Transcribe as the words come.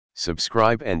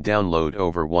Subscribe and download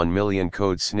over 1 million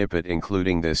code snippet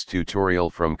including this tutorial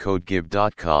from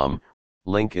codegib.com,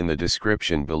 link in the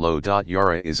description below.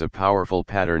 Yara is a powerful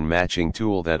pattern matching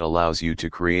tool that allows you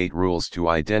to create rules to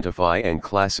identify and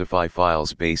classify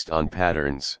files based on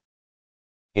patterns.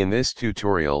 In this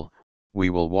tutorial, we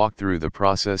will walk through the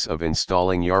process of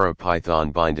installing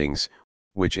yara-python bindings,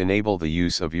 which enable the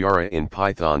use of Yara in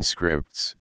Python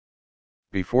scripts.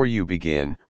 Before you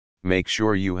begin, make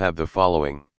sure you have the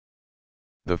following.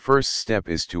 The first step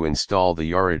is to install the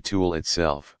Yara tool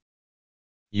itself.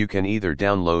 You can either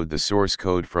download the source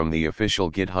code from the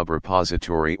official GitHub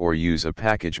repository or use a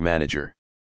package manager.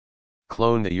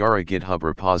 Clone the Yara GitHub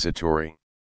repository.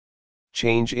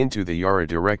 Change into the Yara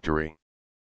directory.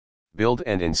 Build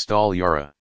and install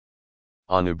Yara.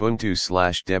 On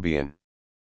Ubuntu/Debian.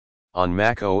 On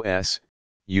Mac OS,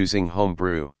 using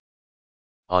Homebrew.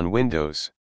 On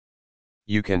Windows,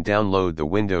 you can download the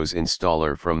Windows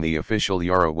installer from the official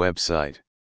Yara website.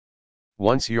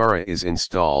 Once Yara is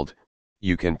installed,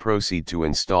 you can proceed to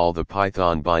install the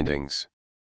Python bindings.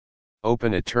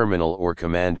 Open a terminal or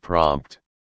command prompt.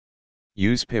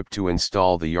 Use pip to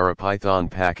install the yara-python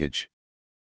package.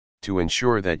 To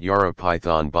ensure that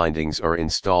yara-python bindings are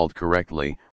installed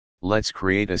correctly, let's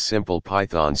create a simple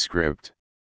Python script.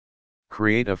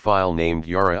 Create a file named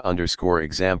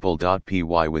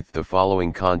yara_example.py with the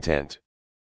following content.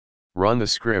 Run the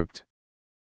script.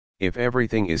 If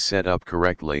everything is set up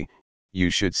correctly, you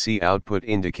should see output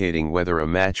indicating whether a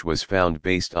match was found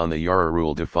based on the Yara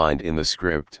rule defined in the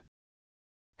script.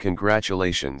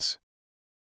 Congratulations!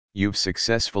 You've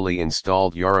successfully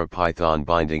installed yara-python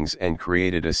bindings and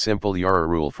created a simple Yara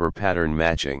rule for pattern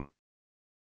matching.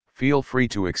 Feel free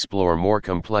to explore more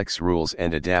complex rules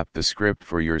and adapt the script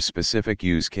for your specific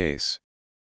use case.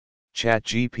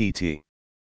 ChatGPT